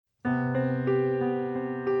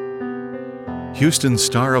Houston's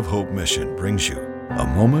Star of Hope mission brings you a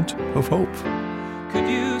moment of hope. Could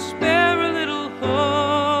you spare a little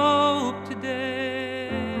hope today?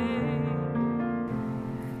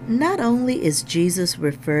 Not only is Jesus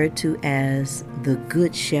referred to as the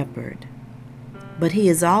Good Shepherd, but he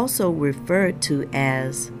is also referred to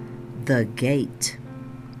as the gate.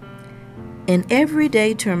 In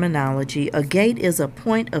everyday terminology, a gate is a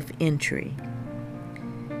point of entry.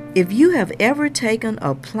 If you have ever taken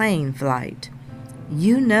a plane flight,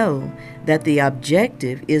 you know that the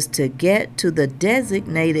objective is to get to the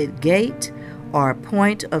designated gate or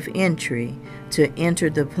point of entry to enter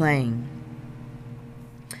the plane.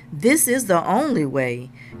 This is the only way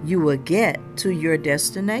you will get to your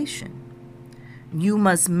destination. You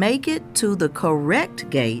must make it to the correct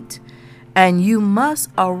gate, and you must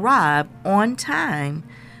arrive on time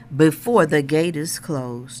before the gate is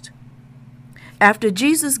closed. After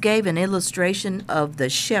Jesus gave an illustration of the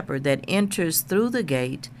shepherd that enters through the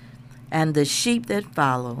gate and the sheep that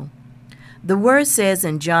follow, the word says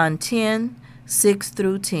in John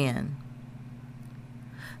 10:6-10,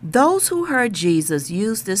 those who heard Jesus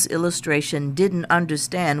use this illustration didn't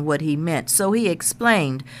understand what he meant, so he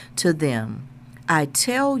explained to them, I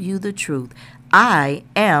tell you the truth, I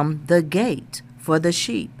am the gate for the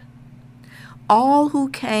sheep. All who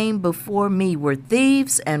came before me were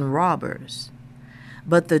thieves and robbers,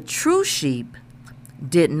 but the true sheep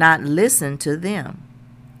did not listen to them.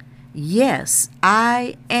 Yes,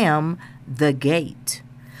 I am the gate.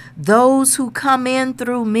 Those who come in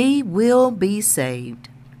through me will be saved.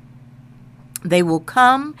 They will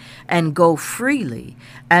come and go freely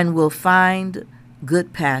and will find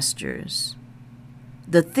good pastures.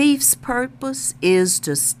 The thief's purpose is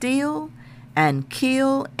to steal and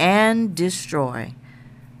kill and destroy.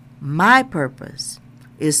 My purpose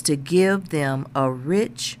is to give them a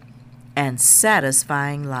rich and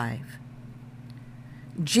satisfying life.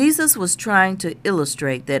 Jesus was trying to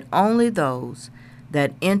illustrate that only those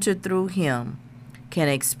that enter through him can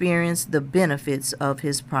experience the benefits of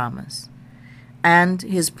his promise. And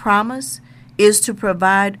his promise is to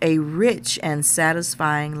provide a rich and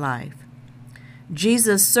satisfying life.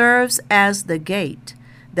 Jesus serves as the gate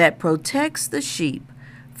that protects the sheep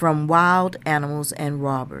from wild animals and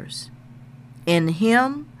robbers. In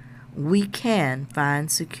him, we can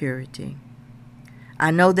find security.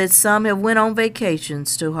 I know that some have went on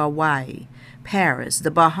vacations to Hawaii, Paris,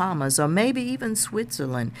 the Bahamas, or maybe even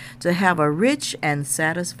Switzerland to have a rich and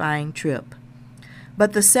satisfying trip.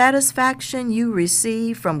 But the satisfaction you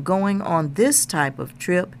receive from going on this type of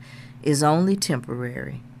trip is only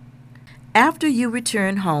temporary. After you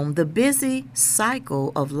return home, the busy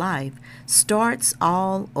cycle of life starts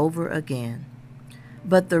all over again.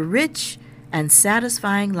 But the rich and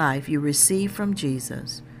satisfying life you receive from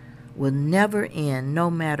Jesus will never end,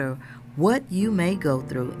 no matter what you may go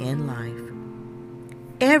through in life.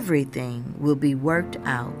 Everything will be worked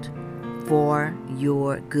out for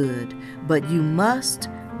your good, but you must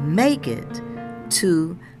make it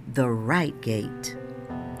to the right gate.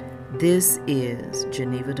 This is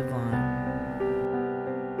Geneva Devon.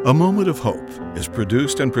 A Moment of Hope is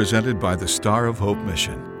produced and presented by the Star of Hope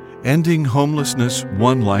mission, ending homelessness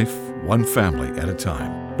one life, one family at a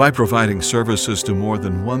time, by providing services to more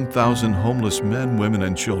than 1,000 homeless men, women,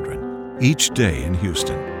 and children each day in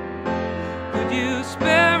Houston. Could you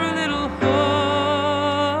spare a little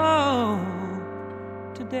hope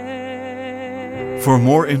today? For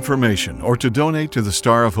more information or to donate to the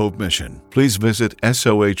Star of Hope mission, please visit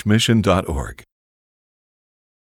sohmission.org.